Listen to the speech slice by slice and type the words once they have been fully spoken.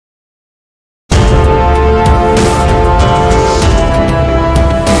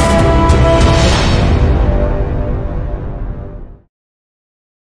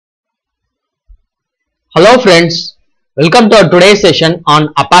Hello friends, welcome to our today's session on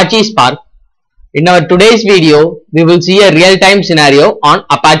Apache Spark. In our today's video, we will see a real-time scenario on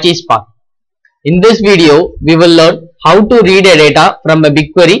Apache Spark. In this video, we will learn how to read a data from a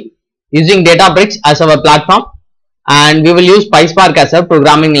BigQuery using Databricks as our platform, and we will use PySpark as a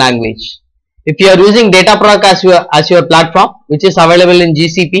programming language. If you are using Databricks as your platform, which is available in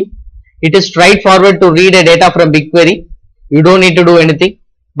GCP, it is straightforward to read a data from BigQuery. You don't need to do anything.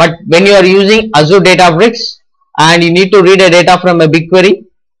 But when you are using Azure Databricks and you need to read a data from a BigQuery,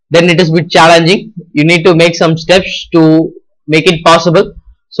 then it is a bit challenging. You need to make some steps to make it possible.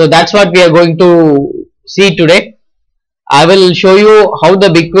 So that's what we are going to see today. I will show you how the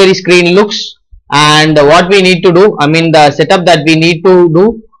BigQuery screen looks and what we need to do. I mean the setup that we need to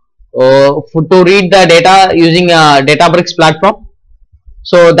do to read the data using a Databricks platform.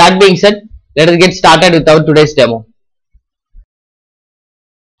 So that being said, let us get started with our today's demo.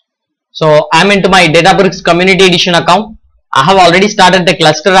 So I am into my Databricks Community Edition account. I have already started the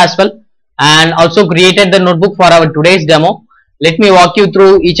cluster as well and also created the notebook for our today's demo. Let me walk you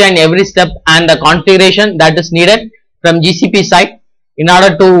through each and every step and the configuration that is needed from GCP side in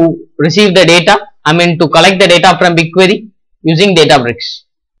order to receive the data, I mean to collect the data from BigQuery using Databricks.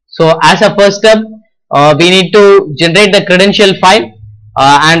 So as a first step, we need to generate the credential file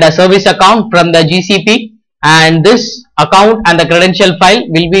and a service account from the GCP, and this account and the credential file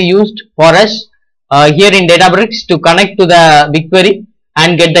will be used for us here in Databricks to connect to the BigQuery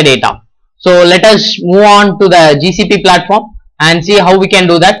and get the data. So let us move on to the GCP platform and see how we can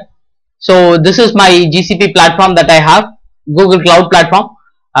do that. So this is my GCP platform that I have, Google Cloud Platform.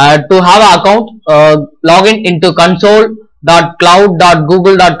 To have an account, log in into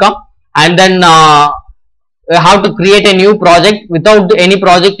console.cloud.google.com and then how to create a new project. Without any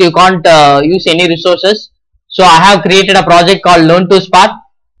project you can't use any resources. So I have created a project called Learn to Spark.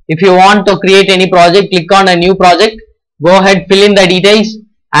 If you want to create any project, click on a new project, go ahead, fill in the details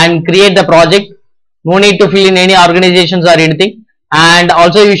and create the project. No need to fill in any organizations or anything. And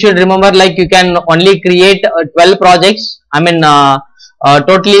also you should remember, like, you can only create 12 projects. I mean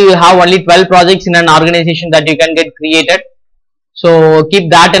totally you have only 12 projects in an organization that you can get created. So keep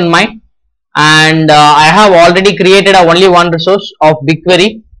that in mind. And I have already created only one resource of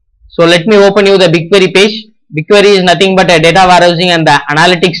BigQuery. So let me open you the BigQuery page. BigQuery is nothing but a data warehousing and the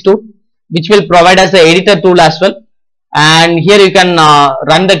analytics tool, which will provide us the editor tool as well. And here you can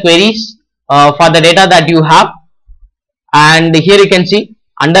run the queries for the data that you have. And here you can see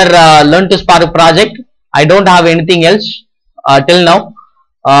under Learn to Spark project, I don't have anything else till now.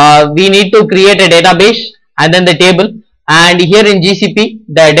 We need to create a database and then the table. And here in GCP,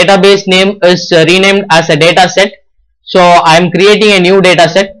 the database name is renamed as a data set. So I am creating a new data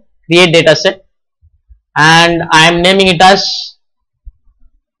set, create data set, and I am naming it as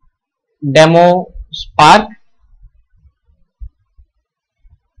demo spark.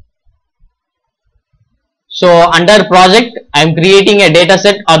 So under project, I am creating a data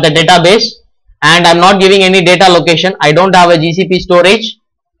set or the database, and I am not giving any data location. I don't have a GCP storage.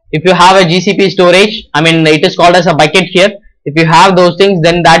 If you have a GCP storage, I mean it is called as a bucket here. If you have those things,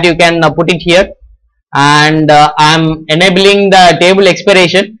 then that you can put it here. And I am enabling the table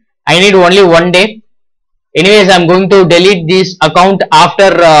expiration. I need only 1 day. Anyways, I am going to delete this account after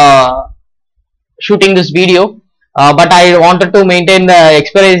shooting this video, but I wanted to maintain the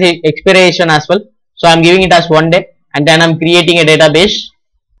expiration as well. So I am giving it as 1 day, and then I am creating a database.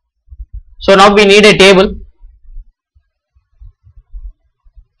 So now we need a table.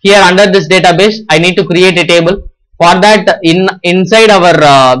 Here under this database, I need to create a table. For that, inside our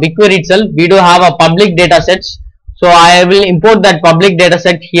BigQuery itself, we do have a public data sets. So I will import that public data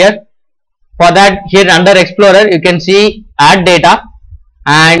set here. For that, here under Explorer, you can see add data,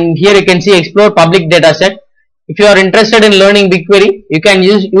 and here you can see explore public data set. If you are interested in learning BigQuery, you can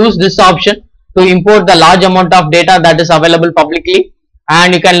use this option to import the large amount of data that is available publicly,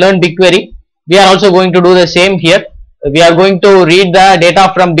 and you can learn BigQuery. We are also going to do the same here. We are going to read the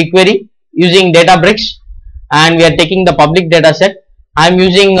data from BigQuery using Databricks, and we are taking the public data set. I am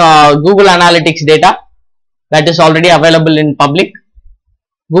using Google Analytics data that is already available in public.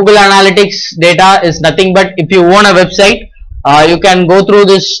 Google Analytics data is nothing but, if you own a website, you can go through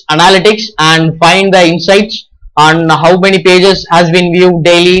this analytics and find the insights on how many pages has been viewed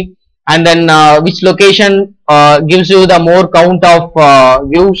daily, and then which location gives you the more count of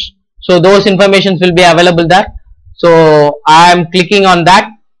views. So those informations will be available there. So I am clicking on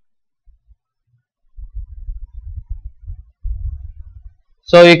that.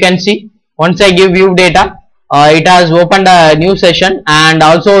 So you can see once I give view data, it has opened a new session, and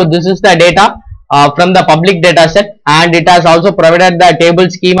also this is the data from the public data set, and it has also provided the table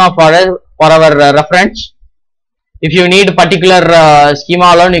schema for our reference. If you need particular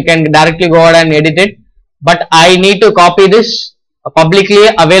schema alone, you can directly go ahead and edit it. But I need to copy this publicly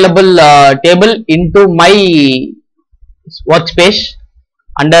available table into my workspace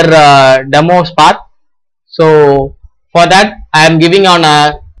under demo Spark. So for that, I am giving on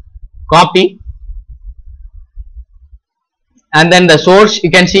a copy, and then the source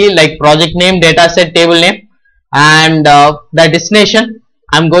you can see like project name, dataset, table name, and the destination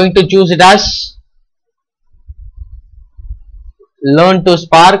I am going to choose it as Learn to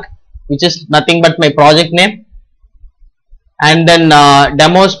Spark, which is nothing but my project name, and then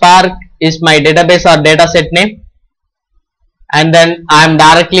demo Spark is my database or dataset name, and then I am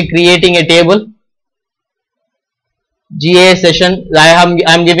directly creating a table GA session. I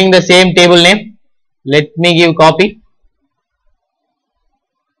am giving the same table name. Let me give copy.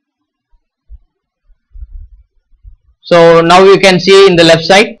 So now you can see in the left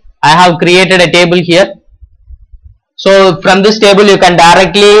side I have created a table here. So from this table you can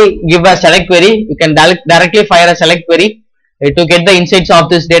directly give a select query. You can directly fire a select query to get the insights of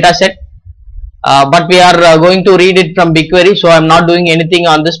this data set. But we are going to read it from BigQuery, so I am not doing anything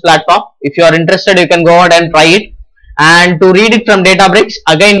on this platform. If you are interested, you can go ahead and try it. And to read it from Databricks,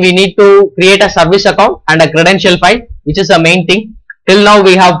 again we need to create a service account and a credential file, which is the main thing. Till now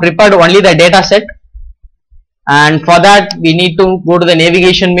we have prepared only the data set, and for that we need to go to the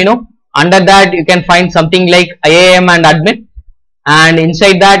navigation menu. Under that you can find something like IAM and admin, and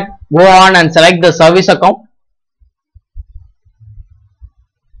inside that go on and select the service account.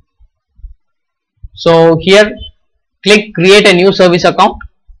 So here click create a new service account,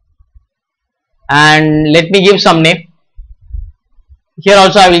 and let me give some name. Here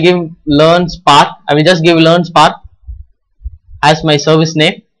also I will give Learn Spark. I will just give Learn Spark as my service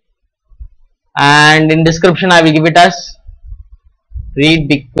name, and in description I will give it as Read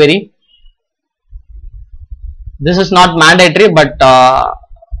BigQuery. This is not mandatory, but I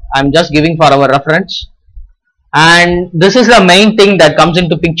am just giving for our reference. And this is the main thing that comes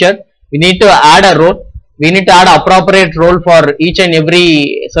into picture. We need to add a role. We need to add appropriate role for each and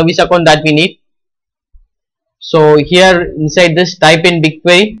every service account that we need. So here inside this type in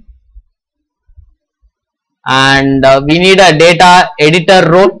BigQuery, and we need a data editor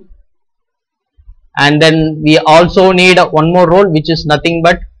role, and then we also need one more role, which is nothing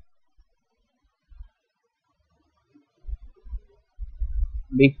but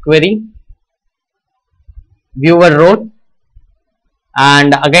BigQuery viewer role,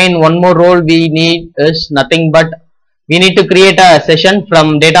 and again one more role we need is nothing but we need to create a session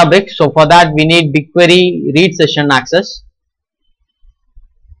from Databricks. So for that we need BigQuery read session access,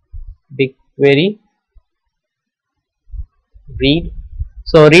 BigQuery read,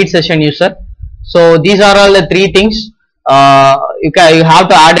 so read session user. So these are all the three things. You have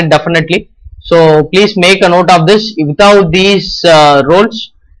to add it definitely. So please make a note of this. Without these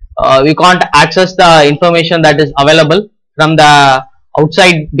roles, we can't access the information that is available from the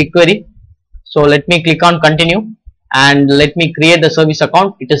outside BigQuery. So let me click on continue, and let me create the service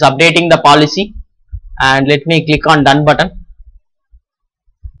account. It is updating the policy, and let me click on done button.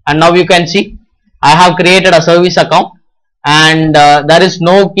 And now you can see I have created a service account, and there is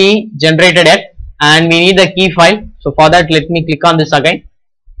no key generated yet, and we need the key file. So for that let me click on this again,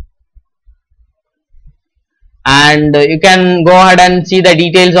 and you can go ahead and see the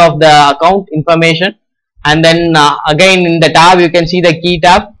details of the account information, and then again in the tab you can see the key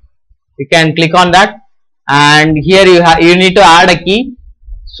tab. You can click on that, and here you need to add a key.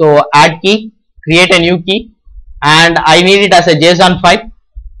 So add key, create a new key, and I need it as a JSON file.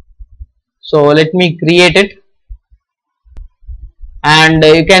 So let me create it, and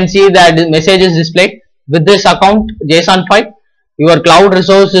you can see that the message is displayed with this account JSON file. Your cloud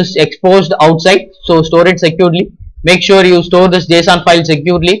resource is exposed outside, so store it securely. Make sure you store this JSON file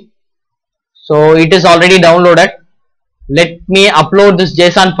securely. So it is already downloaded. Let me upload this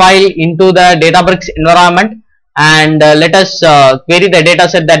JSON file into the Databricks environment, and let us query the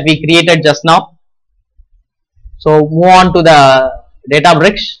dataset that we created just now. So move on to the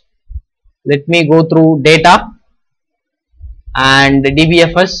Databricks. Let me go through data and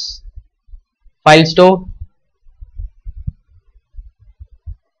Dbfs file store.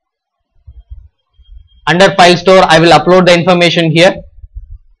 Under file store I will upload the information here.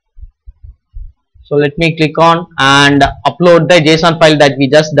 So let me click on and upload the JSON file that we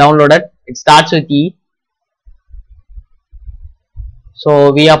just downloaded. It starts with E.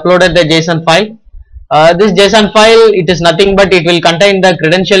 So we uploaded the JSON file. This JSON file, it is nothing but it will contain the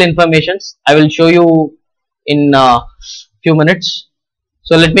credential informations. I will show you in few minutes.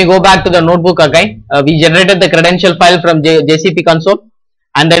 So let me go back to the notebook again. We generated the credential file from GCP console.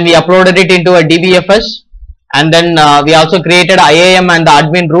 and then we uploaded it into a Dbfs, and then we also created IAM and the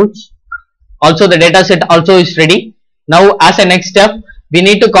admin routes. Also the data set also is ready. Now as a next step, we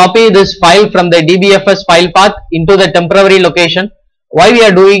need to copy this file from the Dbfs file path into the temporary location. Why we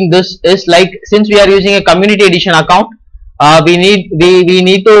are doing this is, like, since we are using a community edition account, we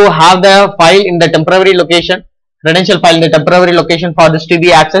need to have the file in the temporary location, credential file in the temporary location for this to be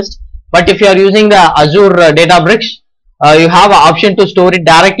accessed. But if you are using the Azure Databricks, you have an option to store it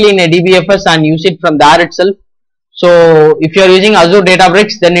directly in a Dbfs and use it from there itself. So if you are using Azure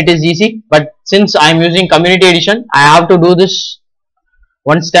Databricks, then it is easy, but since I am using community edition, I have to do this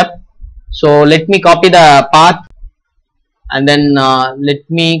one step. So let me copy the path, and then let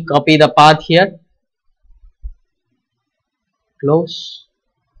me copy the path here, close,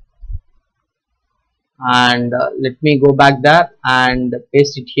 and let me go back there and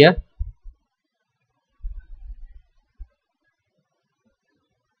paste it here.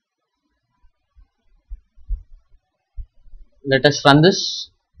 Let us run this.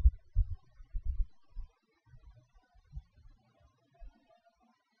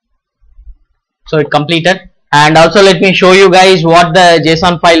 So it completed, and also let me show you guys what the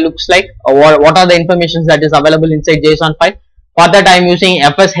JSON file looks like, or what are the informations that is available inside JSON file. For that I am using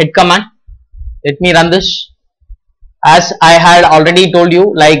fs head command. Let me run this. As I had already told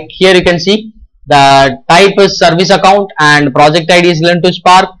you, like here you can see the type is service account and project ID is Learn to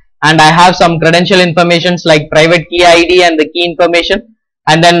Spark, and I have some credential informations like private key ID and the key information,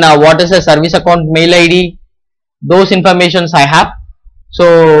 and then what is a service account mail ID, those informations I have.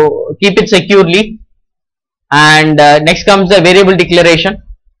 So keep it securely. And next comes the variable declaration.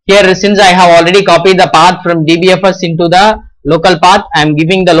 Here, since I have already copied the path from Dbfs into the local path, I am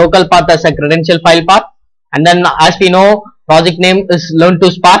giving the local path as a credential file path. And then as we know, project name is Learn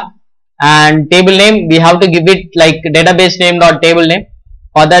to Spark, and table name we have to give it like database name dot table name.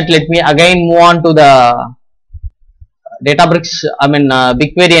 For that, let me again move on to the Databricks,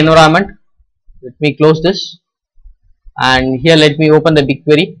 BigQuery environment. Let me close this, and here let me open the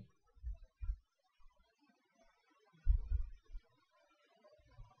BigQuery.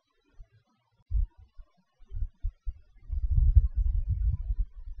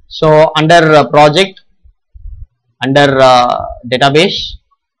 So under project, under database,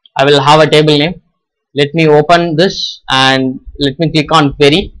 I will have a table name. Let me open this and let me click on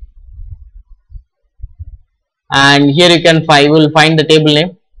query, and here you can will find the table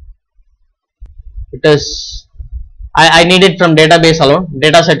name. It is, I need it from database alone,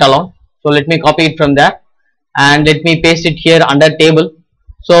 data set alone. So let me copy it from there and let me paste it here under table.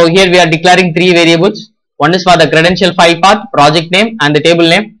 So here we are declaring three variables. One is for the credential file path, project name and the table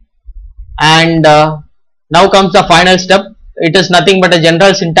name. And now comes the final step. It is nothing but a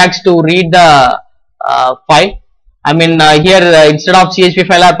general syntax to read the file. Here instead of CSV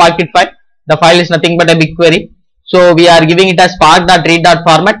file or packet file, the file is nothing but a BigQuery. So we are giving it as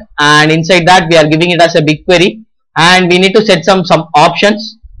spark.read.format, and inside that we are giving it as a BigQuery, and we need to set some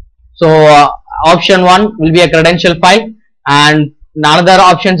options. So option 1 will be a credential file, and another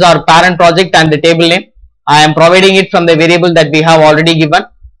options are parent project and the table name. I am providing it from the variable that we have already given,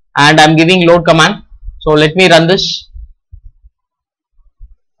 and I am giving load command. So let me run this.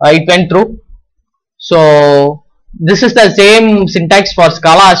 It went through. So this is the same syntax for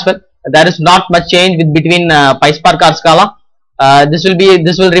Scala as well. There is not much change between PySpark or Scala. This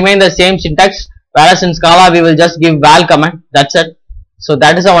will remain the same syntax, whereas in Scala we will just give val command. That's it. So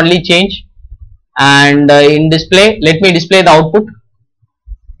that is the only change. And in display, let me display the output.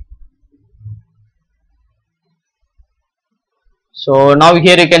 So now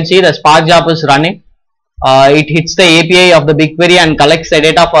here you can see the Spark job is running. It hits the API of the BigQuery and collects the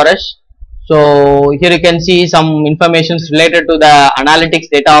data for us. So here you can see some information related to the analytics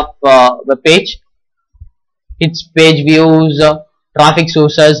data of the page. Its page views, traffic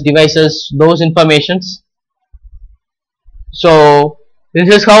sources, devices, those informations. So this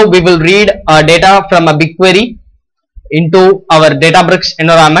is how we will read data from a BigQuery into our Databricks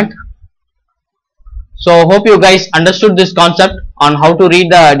environment. So hope you guys understood this concept on how to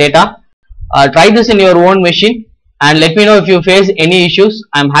read the data. Try this in your own machine and let me know if you face any issues.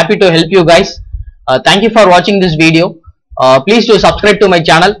 I am happy to help you guys. Thank you for watching this video. Please do subscribe to my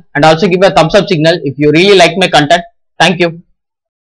channel and also give a thumbs up signal if you really like my content. Thank you.